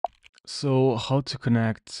So how to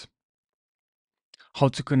connect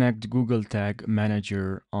Google Tag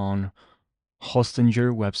Manager on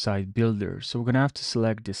Hostinger website builder. So we're gonna have to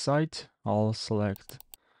select the site. I'll select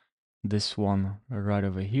this one right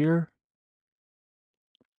over here.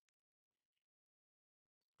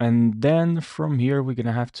 And then from here, we're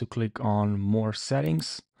gonna have to click on more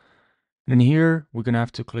settings. And here we're gonna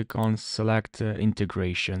have to click on select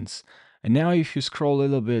integrations. And now if you scroll a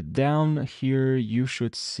little bit down here, you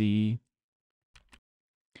should see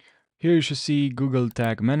Google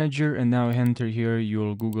Tag Manager, and now enter here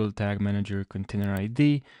your Google Tag Manager container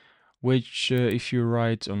ID, which if you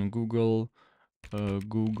write on Google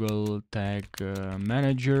Tag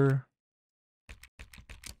Manager,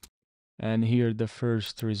 and here the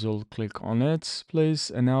first result, click on it,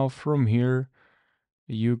 please. And now from here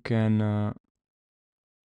you can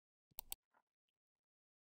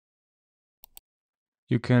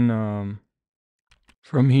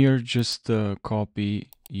from here just copy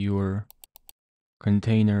your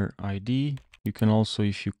container ID. You can also,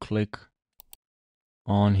 if you click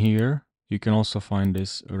on here, you can also find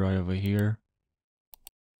this right over here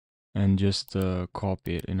and just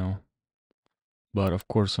copy it, but of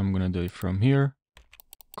course I'm gonna do it from here,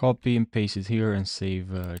 copy and paste it here and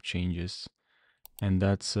save changes. And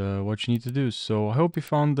that's what you need to do. So I hope you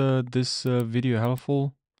found this video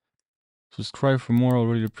helpful. Subscribe for more, I'll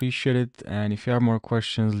really appreciate it. And if you have more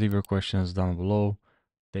questions, leave your questions down below.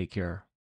 Take care.